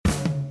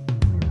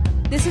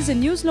This is a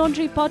News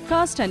Laundry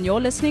podcast and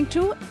you're listening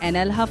to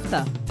NL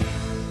Hafta.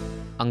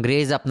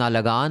 अंग्रेज अपना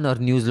लगान और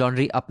न्यूज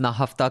लॉन्ड्री अपना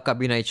हफ्ता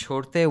कभी नहीं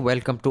छोड़ते.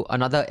 Welcome to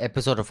another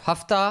episode of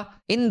हफ्ता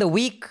in the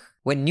week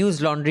when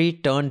news laundry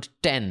turned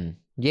 10.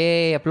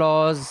 ये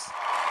applause.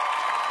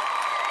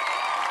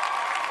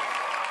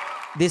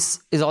 This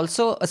is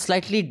also a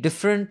slightly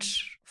different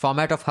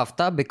format of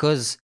hafta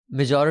because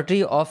majority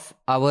of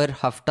our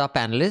hafta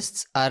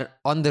panelists are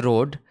on the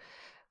road.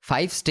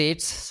 5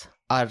 states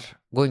are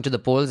going to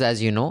the polls,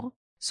 as you know.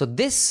 So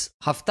this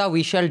hafta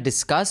we shall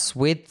discuss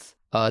with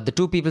the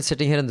two people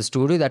sitting here in the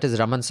studio, that is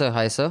Raman sir,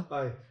 hi sir.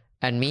 Hi.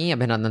 And me,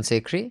 Abhinandan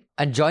Sekhri.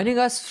 And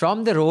joining us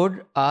from the road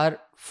are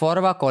 4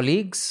 of our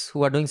colleagues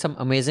who are doing some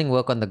amazing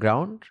work on the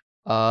ground.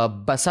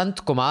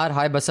 Basant Kumar,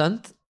 hi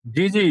Basant.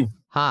 जी जी.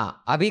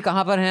 हाँ, अभी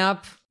कहाँ पर हैं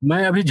आप?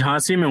 मैं अभी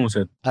झांसी में हूँ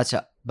सर.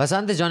 अच्छा,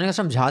 Basant is joining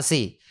us from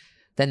Jhansi.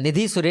 Then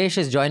Nidhi Suresh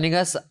is joining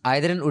us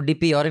either in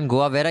Udupi or in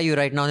Goa. Where are you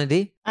right now, Nidhi?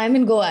 I'm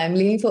in Goa. I'm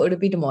leaving for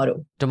Udupi tomorrow.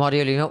 Tomorrow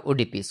you're leaving for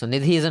Udupi. So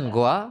Nidhi is in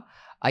Goa.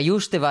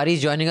 Ayush Tiwari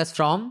is joining us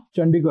from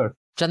Chandigarh.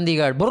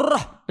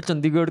 Brrr,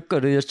 Chandigarh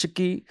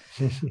Karayashki.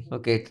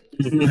 Okay.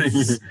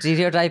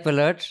 Stereotype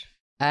alert.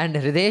 And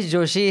Hridesh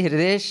Joshi.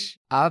 Hridesh,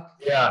 आप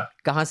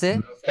कहाँ से?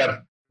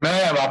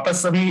 मैं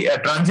वापस अभी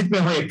transit में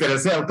हूँ एक तरह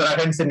से.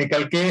 उत्तराखंड से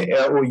निकल के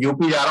वो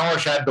यूपी जा रहा हूँ और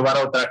शायद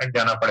दोबारा उत्तराखंड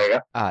जाना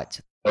पड़ेगा.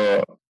 अच्छा.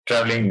 तो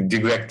ट्रैवलिंग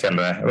जिगजैग चल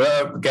रहा है.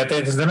 वो कहते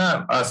हैं जैसे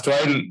ना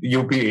स्टाइल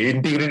यूपी,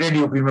 इंटीग्रेटेड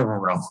यूपी में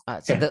घूम रहा हूँ.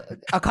 अच्छा,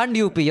 अखंड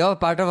यूपी. You're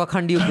part of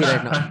अखंड UP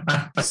right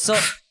now. So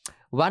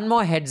one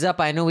more heads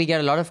up. I know we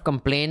get a lot of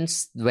complaints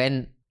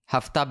when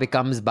hafta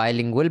becomes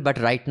bilingual,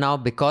 but right now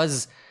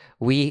because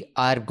we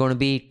are going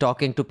to be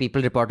talking to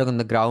people reporting on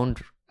the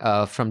ground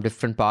from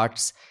different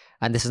parts,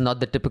 and this is not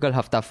the typical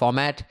hafta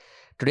format,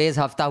 today's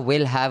hafta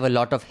will have a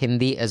lot of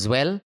Hindi as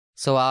well.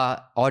 So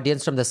our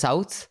audience from the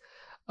south,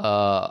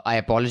 I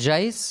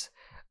apologize.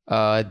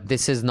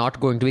 This is not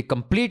going to be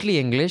completely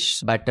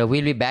English, but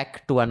we'll be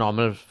back to our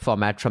normal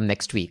format from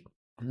next week.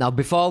 Now,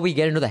 before we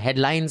get into the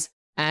headlines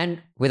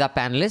and with our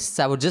panelists,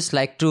 I would just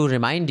like to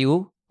remind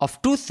you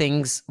of 2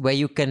 things where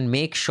you can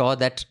make sure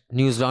that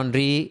News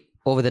Laundry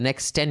over the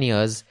next 10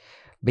 years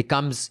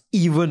becomes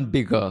even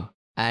bigger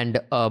and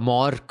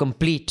more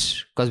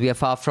complete, because we are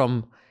far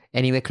from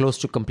anywhere close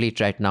to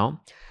complete right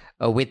now,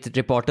 with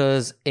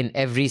reporters in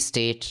every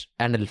state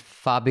and a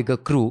far bigger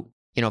crew.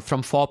 You know,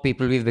 from 4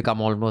 people, we've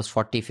become almost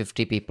 40,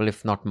 50 people,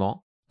 if not more.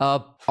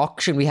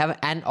 Auction. We have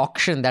an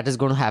auction that is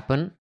going to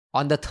happen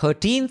on the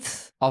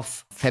 13th of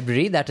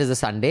February. That is a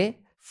Sunday,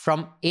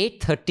 from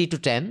 8:30 to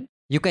 10.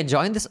 You can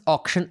join this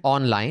auction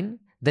online.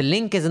 The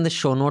link is in the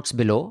show notes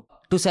below.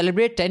 To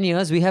celebrate 10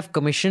 years, we have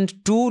commissioned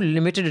 2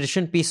 limited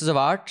edition pieces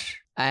of art.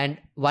 And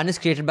one is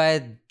created by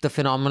the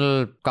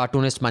phenomenal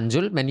cartoonist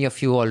Manjul. Many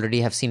of you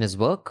already have seen his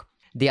work.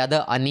 The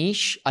other,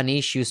 Anish.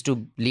 Anish used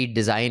to lead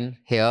design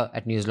here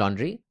at News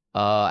Laundry.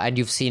 And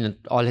you've seen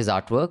all his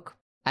artwork.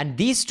 And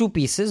these 2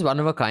 pieces, one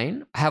of a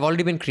kind, have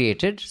already been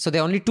created. So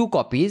there are only 2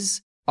 copies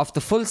of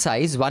the full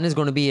size. One is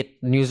going to be at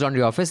News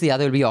Laundry office. The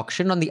other will be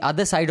auctioned. On the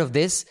other side of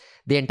this,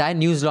 the entire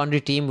News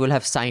Laundry team will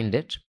have signed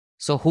it.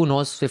 So who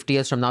knows, 50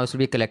 years from now, this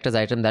will be a collector's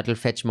item that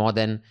will fetch more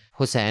than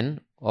Hussain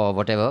or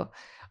whatever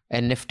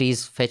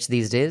NFTs fetch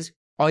these days.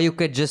 Or you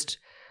could just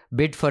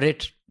bid for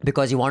it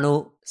because you want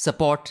to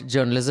support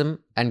journalism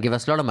and give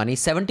us a lot of money.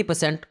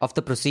 70% of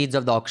the proceeds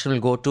of the auction will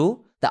go to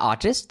the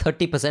artist.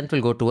 30%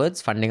 will go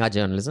towards funding our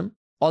journalism.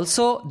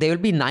 Also, there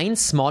will be 9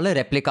 smaller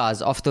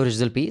replicas of the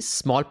original piece,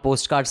 small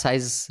postcard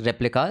size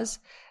replicas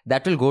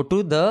that will go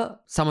to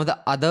some of the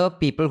other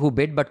people who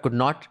bid but could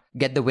not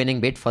get the winning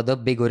bid for the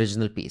big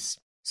original piece.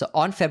 So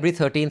on February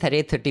 13th at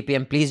 8:30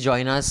 p.m, please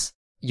join us.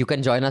 You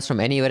can join us from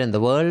anywhere in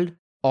the world.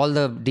 All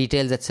the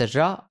details,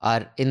 etc.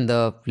 are in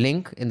the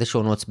link in the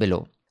show notes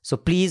below. So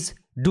please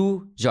do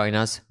join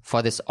us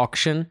for this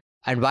auction.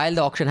 And while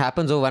the auction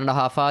happens over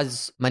 1.5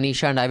 hours,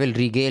 Manisha and I will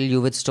regale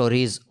you with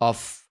stories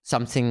of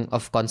something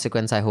of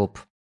consequence, I hope.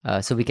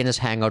 So we can just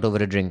hang out over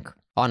a drink.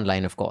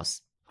 Online, of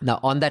course. Now,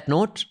 on that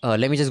note,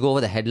 let me just go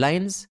over the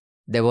headlines.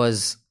 There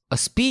was a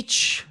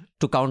speech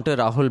to counter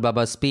Rahul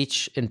Baba's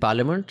speech in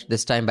Parliament,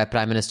 this time by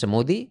Prime Minister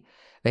Modi,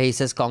 where he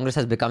says Congress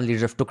has become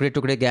leader of Tukde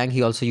Tukde gang.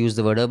 He also used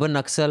the word urban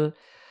Naxal.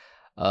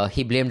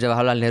 He blamed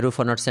Jawaharlal Nehru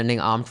for not sending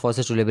armed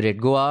forces to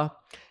liberate Goa.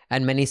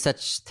 And many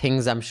such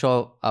things. I'm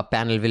sure our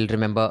panel will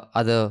remember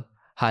other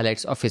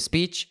highlights of his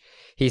speech.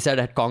 He said,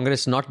 had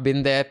Congress not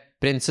been there,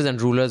 princes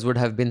and rulers would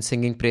have been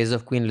singing praise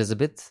of Queen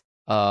Elizabeth.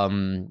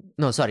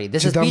 No, sorry.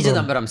 This is P.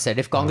 Chidambaram said.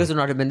 If Congress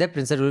would not have been there,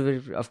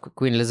 princes of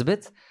Queen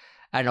Elizabeth.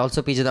 And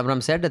also P.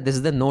 Chidambaram said that this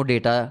is the no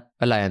data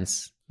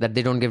alliance, that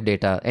they don't give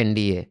data,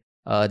 NDA.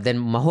 Then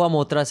Mahua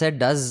Motra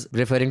said,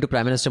 referring to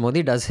Prime Minister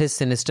Modi, does his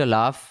sinister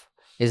laugh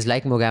is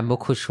like Mogambo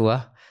Khush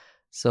Hua.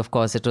 So, of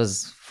course, it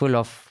was full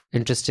of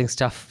interesting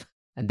stuff.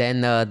 And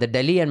then the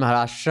Delhi and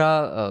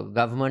Maharashtra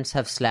governments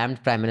have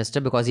slammed Prime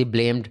Minister because he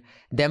blamed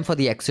them for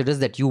the exodus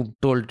that you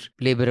told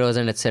laborers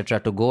and etc.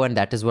 to go, and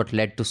that is what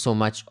led to so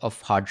much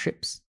of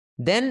hardships.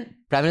 Then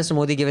Prime Minister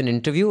Modi gave an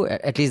interview,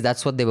 at least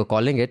that's what they were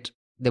calling it,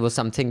 there was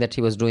something that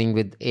he was doing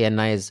with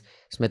ANI's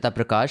Smita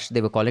Prakash.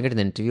 They were calling it an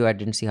interview. I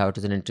didn't see how it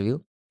was an interview.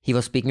 He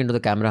was speaking into the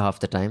camera half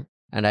the time,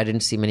 and I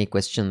didn't see many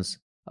questions.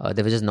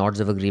 There were just nods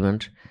of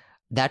agreement.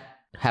 That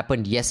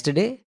happened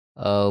yesterday,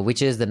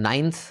 which is the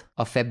 9th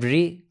of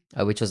February,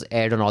 which was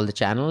aired on all the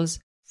channels.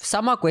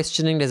 Some are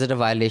questioning, is it a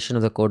violation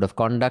of the code of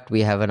conduct?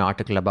 We have an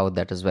article about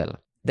that as well.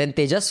 Then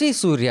Tejasvi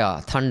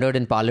Surya thundered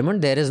in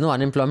parliament, there is no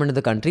unemployment in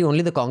the country,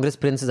 only the Congress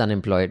prince is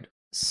unemployed.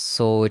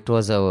 So it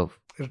was a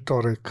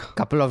rhetoric.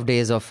 Couple of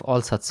days of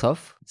all sorts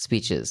of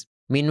speeches.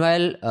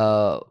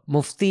 Meanwhile,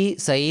 Mufti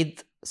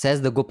Saeed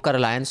says the Gupkar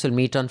Alliance will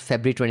meet on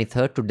February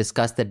 23rd to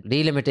discuss that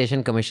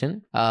Delimitation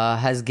Commission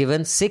has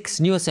given 6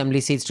 new assembly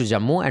seats to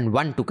Jammu and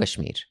 1 to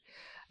Kashmir.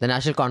 The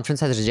National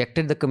Conference has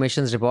rejected the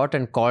Commission's report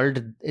and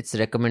called its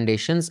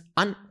recommendations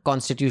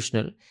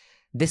unconstitutional.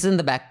 This is in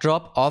the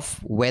backdrop of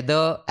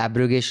whether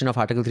abrogation of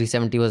Article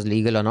 370 was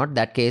legal or not.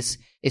 That case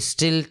is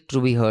still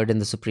to be heard in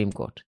the Supreme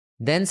Court.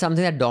 Then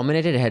something that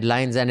dominated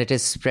headlines and it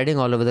is spreading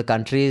all over the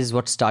country is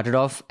what started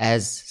off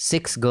as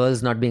 6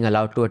 girls not being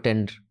allowed to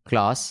attend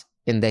class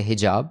in their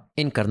hijab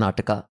in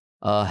Karnataka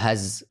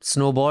has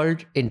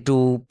snowballed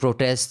into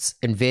protests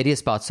in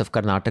various parts of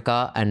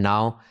Karnataka, and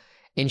now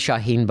in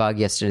Shaheen Bagh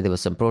yesterday there were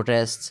some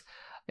protests.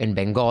 In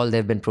Bengal there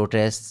have been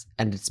protests,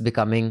 and it's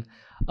becoming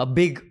a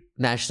big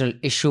national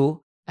issue.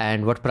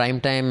 And what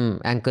primetime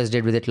anchors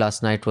did with it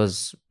last night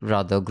was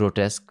rather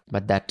grotesque,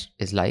 but that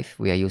is life.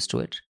 We are used to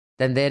it.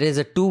 Then there is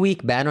a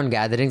 2-week ban on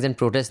gatherings and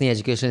protests in the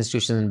educational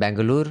institutions in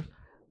Bangalore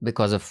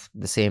because of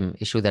the same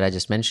issue that I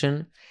just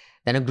mentioned.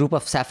 Then a group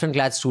of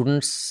saffron-clad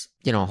students,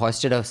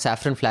 hoisted a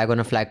saffron flag on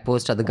a flag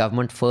post at the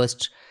government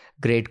first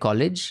grade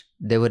college.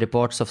 There were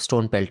reports of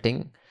stone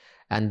pelting,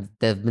 and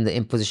there have been the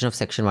imposition of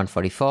Section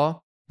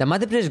 144. The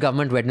Madhya Pradesh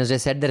government Wednesday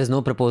said there is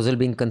no proposal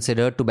being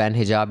considered to ban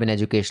hijab in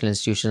educational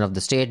institutions of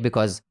the state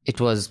because it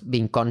was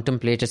being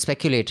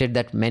speculated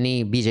that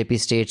many BJP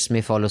states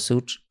may follow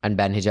suit and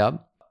ban hijab.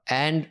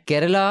 And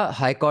Kerala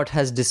High Court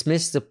has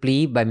dismissed the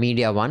plea by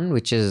Media One,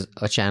 which is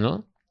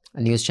a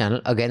news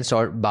channel, against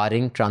or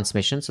barring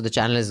transmission. So the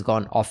channel has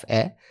gone off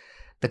air.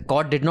 The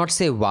court did not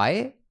say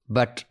why,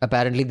 but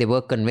apparently they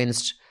were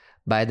convinced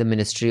by the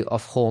Ministry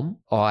of Home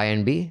or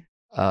INB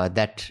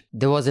that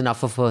there was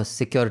enough of a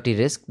security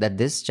risk that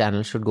this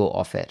channel should go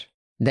off air.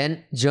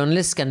 Then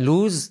journalists can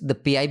lose the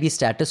PIB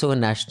status over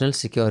national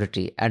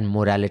security and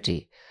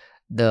morality.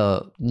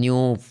 The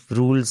new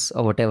rules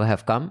or whatever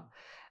have come.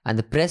 And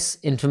the Press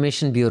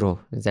Information Bureau,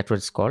 is that what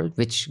it's called,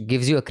 which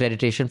gives you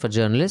accreditation for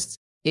journalists.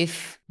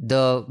 If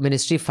the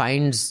ministry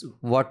finds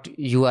what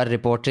you are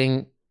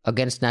reporting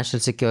against national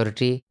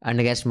security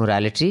and against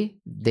morality,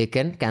 they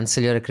can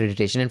cancel your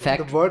accreditation. In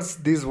fact,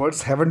 these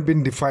words haven't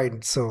been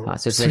defined, so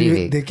it's very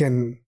vague. They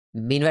can.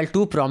 Meanwhile,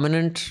 2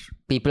 prominent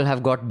people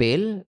have got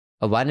bail.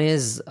 One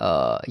is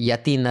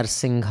Yati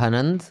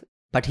Narsinghanand,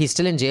 but he's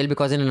still in jail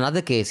because in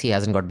another case he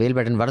hasn't got bail,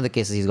 but in one of the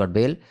cases he's got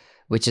bail,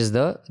 which is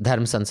the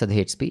Dharm Sansad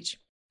hate speech.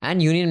 And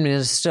Union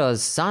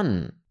Minister's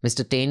son,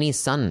 Mr. Taney's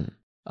son,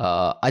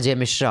 Ajay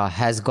Mishra,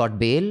 has got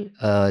bail.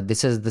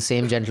 This is the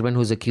same gentleman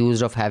who's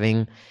accused of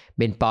having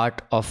been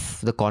part of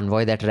the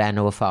convoy that ran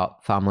over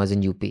farmers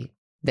in UP.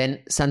 Then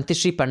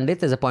Santishri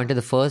Pandit is appointed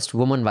the first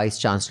woman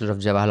vice-chancellor of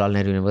Jawaharlal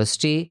Nehru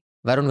University.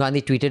 Varun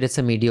Gandhi tweeted it's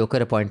a mediocre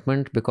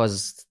appointment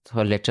because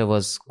her letter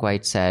was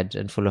quite sad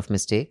and full of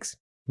mistakes.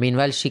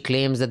 Meanwhile, she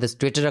claims that this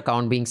Twitter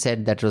account being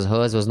said that was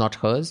hers was not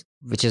hers,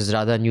 which is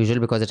rather unusual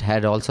because it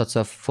had all sorts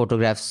of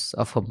photographs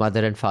of her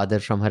mother and father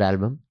from her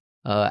album.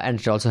 And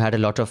it also had a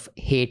lot of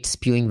hate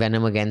spewing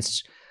venom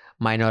against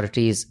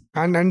minorities.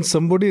 And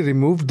somebody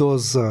removed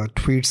those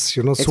tweets,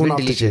 it's soon been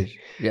after deleted.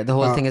 Yeah, the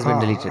whole thing has been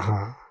deleted.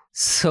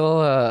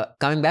 So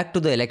coming back to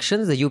the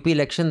elections, the UP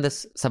election, the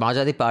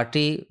Samajwadi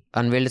Party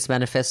unveiled its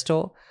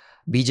manifesto.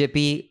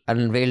 BJP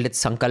unveiled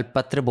its Sankalp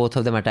Patra. Both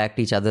of them attacked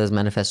each other's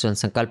manifesto and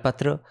Sankalp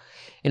Patra.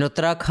 In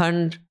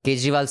Uttarakhand,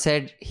 Kejriwal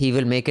said he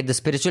will make it the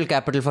spiritual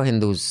capital for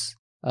Hindus.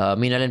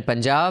 Meanwhile, in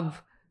Punjab,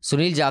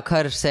 Sunil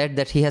Jakhar said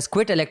that he has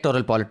quit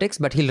electoral politics,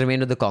 but he'll remain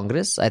with the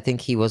Congress. I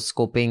think he was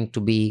scoping to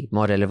be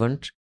more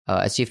relevant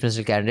as chief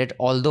ministerial candidate.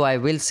 Although I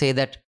will say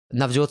that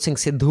Navjot Singh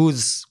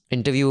Sidhu's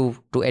interview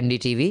to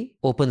NDTV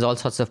opens all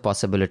sorts of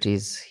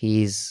possibilities.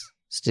 He's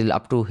still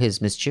up to his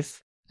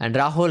mischief. And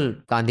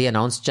Rahul Gandhi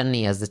announced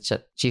Channi as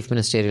the chief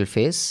ministerial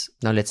face.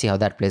 Now let's see how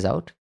that plays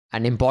out.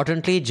 And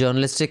importantly,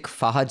 journalistic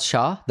Fahad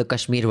Shah, the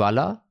Kashmir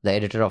Wala, the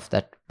editor of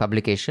that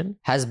publication,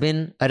 has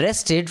been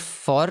arrested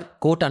for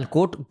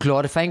quote-unquote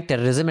glorifying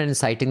terrorism and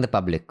inciting the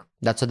public.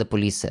 That's what the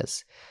police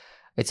says.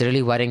 It's a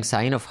really worrying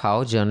sign of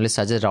how journalists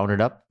are just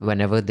rounded up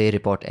whenever they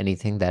report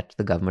anything that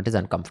the government is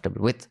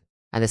uncomfortable with.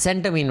 And the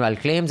centre, meanwhile,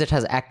 claims it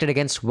has acted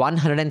against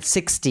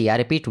 160, I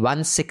repeat,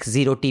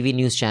 160 TV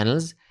news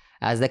channels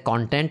as their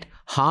content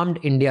harmed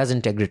India's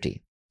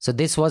integrity. So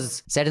this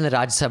was said in the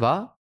Rajya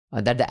Sabha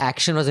that the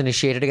action was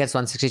initiated against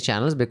 160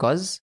 channels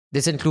because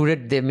this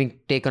included them being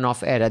taken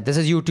off air. This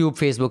is YouTube,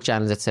 Facebook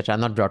channels, etc.,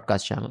 not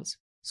broadcast channels.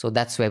 So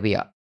that's where we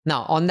are.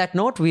 Now, on that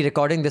note, we're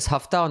recording this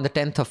hafta on the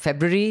 10th of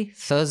February,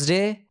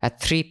 Thursday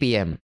at 3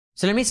 p.m.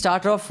 So let me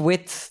start off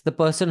with the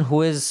person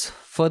who is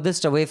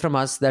furthest away from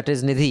us, that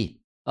is Nidhi.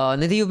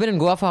 Nidhi, you've been in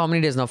Goa for how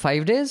many days now?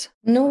 5 days?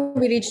 No,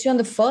 we reached you on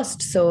the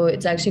 1st, so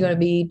it's actually going to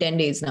be 10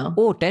 days now.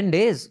 Oh, 10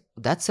 days.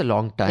 That's a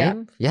long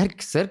time. यार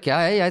sir क्या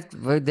है यार,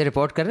 दे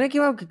report कर रहे हैं कि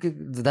वो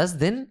 10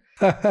 दिन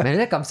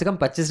मैंने कम से कम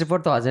 25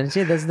 रिपोर्ट तो आ जानी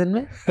चाहिए 10 दिन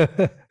में.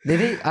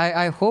 Didi,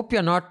 I hope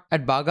you're not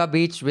at Baga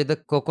Beach with a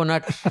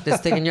coconut this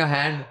thing in your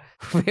hand.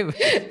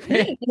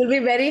 You'll be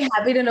very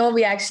happy to know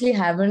we actually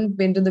haven't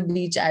been to the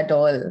beach at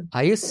all.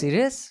 Are you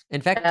serious?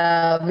 In fact,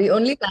 We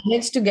only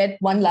managed to get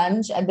one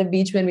lunch at the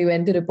beach when we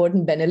went to report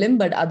in Benelim,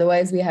 but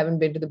otherwise we haven't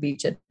been to the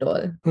beach at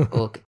all.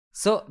 okay.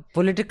 So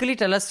politically,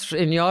 tell us,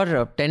 in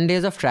your 10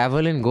 days of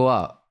travel in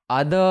Goa,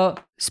 are the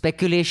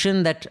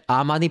speculation that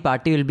Aam Aadmi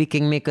Party will be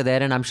kingmaker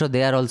there, and I'm sure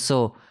they are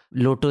also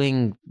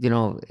lottoing,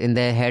 in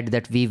their head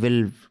that we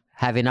will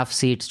have enough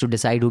seats to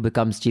decide who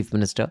becomes chief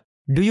minister.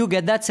 Do you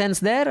get that sense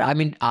there? I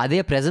mean, are they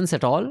a presence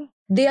at all?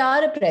 They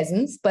are a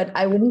presence, but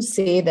I wouldn't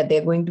say that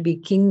they're going to be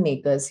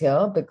kingmakers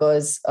here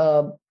because,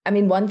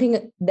 one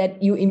thing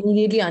that you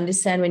immediately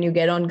understand when you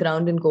get on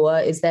ground in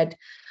Goa is that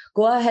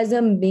Goa has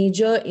a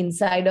major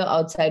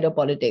insider-outsider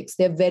politics.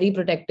 They're very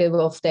protective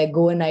of their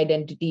Goan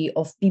identity,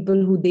 of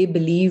people who they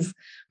believe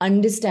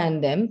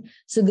understand them.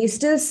 So they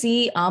still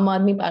see Aam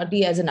Aadmi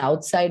Party as an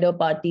outsider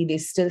party. They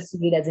still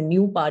see it as a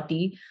new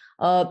party.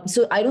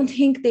 So I don't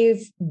think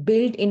they've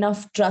built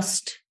enough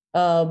trust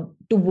to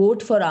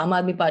vote for Aam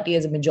Aadmi Party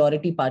as a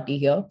majority party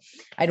here.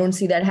 I don't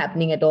see that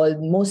happening at all.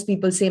 Most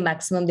people say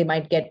maximum they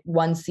might get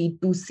 1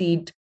 seat, 2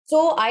 seat.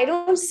 So I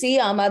don't see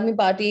Aam Aadmi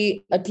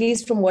Party, at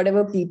least from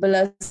whatever people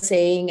are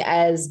saying,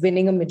 as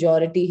winning a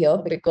majority here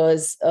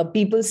because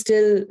people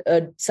still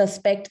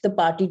suspect the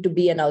party to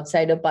be an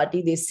outsider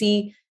party. They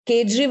see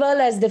Kejriwal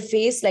as the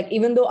face, like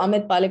even though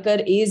Amit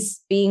Palekar is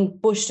being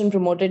pushed and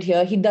promoted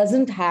here, he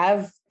doesn't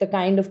have the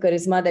kind of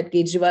charisma that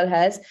Kejriwal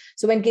has.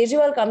 So when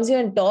Kejriwal comes here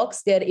and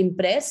talks, they're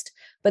impressed,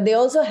 but they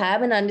also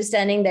have an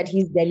understanding that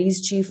he's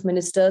Delhi's chief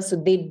minister. So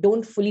they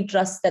don't fully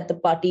trust that the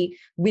party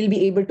will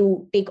be able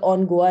to take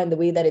on Goa in the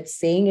way that it's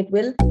saying it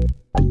will.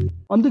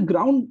 On the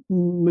ground,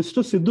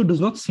 Mr. Sidhu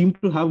does not seem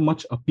to have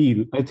much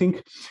appeal. I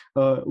think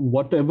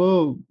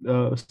whatever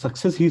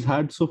success he's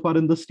had so far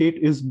in the state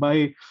is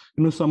by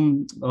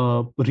some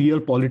real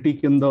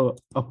politic in the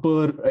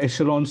upper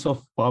echelons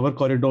of power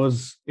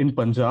corridors in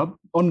Punjab.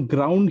 On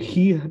ground,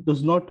 he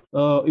does not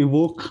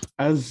evoke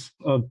as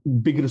a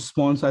big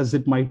response as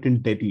it might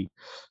in Delhi.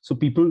 So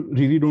people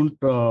really don't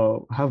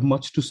have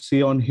much to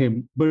say on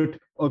him. But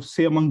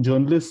say among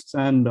journalists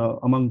and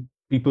among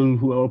people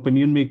who are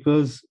opinion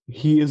makers,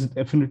 he is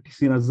definitely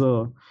seen as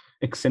a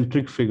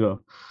eccentric figure.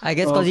 I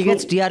guess because he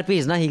gets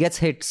TRPs, he gets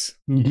hits.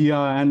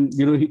 Yeah, and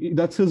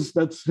that's his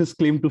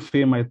claim to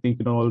fame. I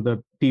think all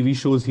the TV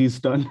shows he's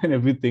done and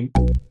everything.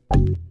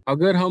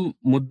 अगर हम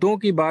मुद्दों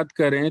की बात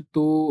करें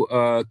तो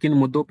किन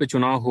मुद्दों पे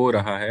चुनाव हो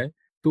रहा है,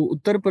 तो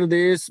उत्तर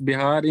प्रदेश,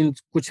 बिहार, इन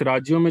कुछ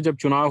राज्यों में जब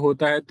चुनाव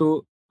होता है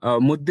तो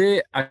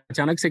मुद्दे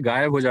अचानक से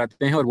गायब हो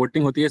जाते हैं और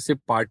वोटिंग होती है सिर्फ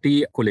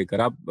पार्टी को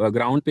लेकर. आप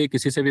ग्राउंड पे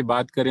किसी से भी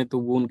बात करें तो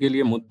वो उनके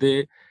लिए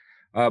मुद्दे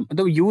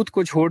मतलब यूथ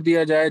को छोड़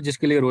दिया जाए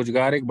जिसके लिए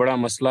रोजगार एक बड़ा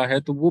मसला है,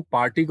 तो वो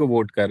पार्टी को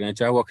वोट कर रहे हैं.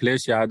 चाहे वो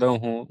अखिलेश यादव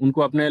हों,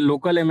 उनको अपने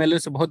लोकल एमएलए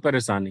से बहुत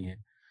परेशानी है,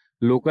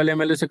 लोकल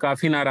एमएलए से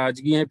काफी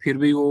नाराजगी है, फिर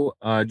भी वो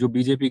जो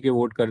बीजेपी के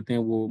वोट करते हैं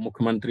वो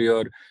मुख्यमंत्री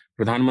और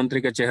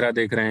प्रधानमंत्री का चेहरा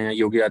देख रहे हैं,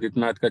 योगी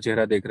आदित्यनाथ का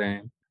चेहरा देख रहे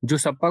हैं. जो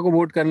सपा को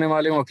वोट करने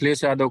वाले वो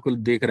अखिलेश यादव को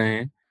देख रहे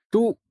हैं.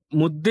 तो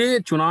मुद्दे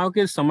चुनाव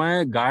के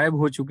समय गायब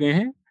हो चुके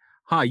हैं.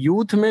 हाँ,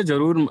 यूथ में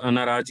जरूर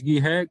नाराजगी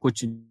है,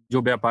 कुछ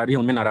जो व्यापारी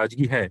उनमें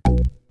नाराजगी है.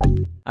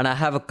 And I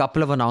have a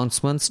couple of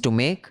announcements to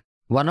make.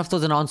 One of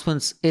those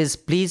announcements is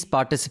please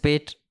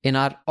participate in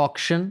our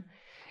auction.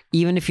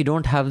 Even if you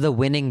don't have the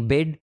winning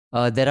bid,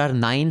 there are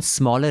 9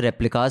 smaller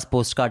replicas,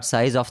 postcard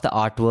size, of the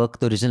artwork,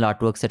 the original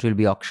artworks that we'll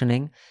be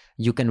auctioning.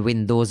 You can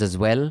win those as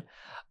well.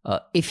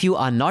 If you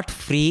are not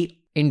free,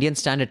 Indian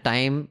Standard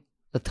Time,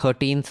 the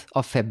 13th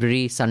of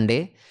February,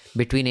 Sunday,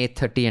 between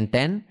 8:30 and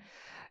 10,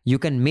 you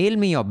can mail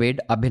me your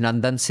bid,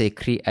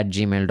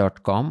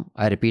 abhinandansekhri@gmail.com.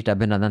 I repeat,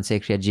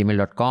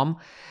 abhinandansekhri@gmail.com.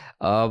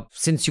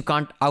 Since you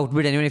can't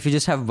outbid anyone, if you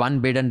just have one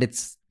bid and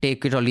it's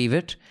take it or leave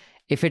it,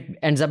 if it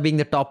ends up being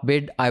the top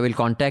bid, I will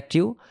contact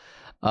you.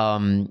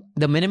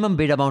 The minimum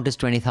bid amount is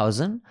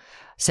 20,000.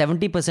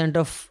 70%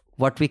 of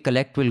what we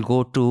collect will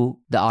go to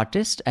the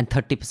artist and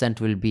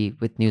 30% will be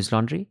with News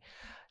Laundry.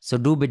 So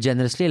do bid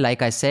generously.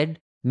 Like I said,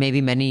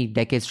 maybe many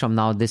decades from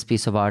now, this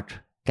piece of art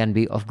can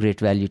be of great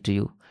value to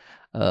you.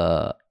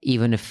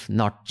 Even if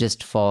not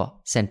just for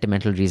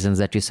sentimental reasons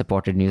that you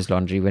supported News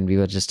Laundry when we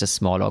were just a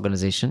small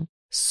organization.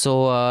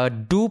 So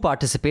do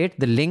participate.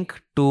 The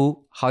link to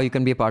how you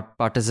can be a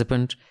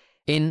participant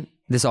in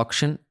this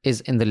auction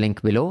is in the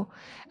link below.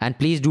 And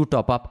please do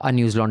top up our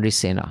News Laundry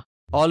Sena.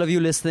 All of you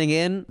listening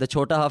in, the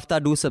Chota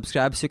Hafta, do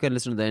subscribe so you can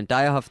listen to the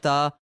entire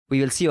Hafta.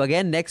 We will see you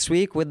again next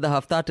week with the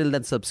Hafta. Till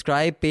then,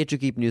 subscribe, pay to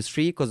keep news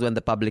free, because when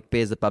the public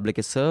pays, the public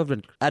is served.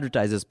 When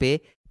advertisers pay,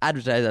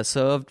 advertisers are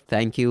served.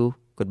 Thank you.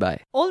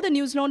 Goodbye. All the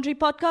News Laundry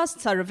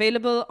podcasts are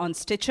available on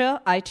Stitcher,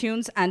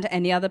 iTunes, and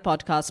any other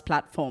podcast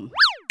platform.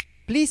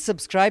 Please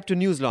subscribe to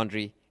News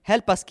Laundry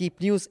help us keep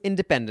news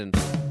independent.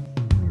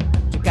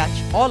 To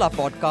catch all our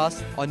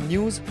podcasts on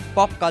news,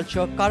 pop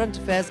culture, current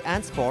affairs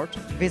and sport,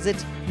 visit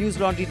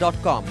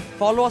newslaundry.com.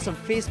 Follow us on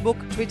Facebook,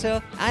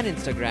 Twitter and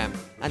Instagram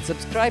and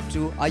subscribe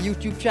to our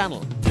YouTube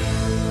channel.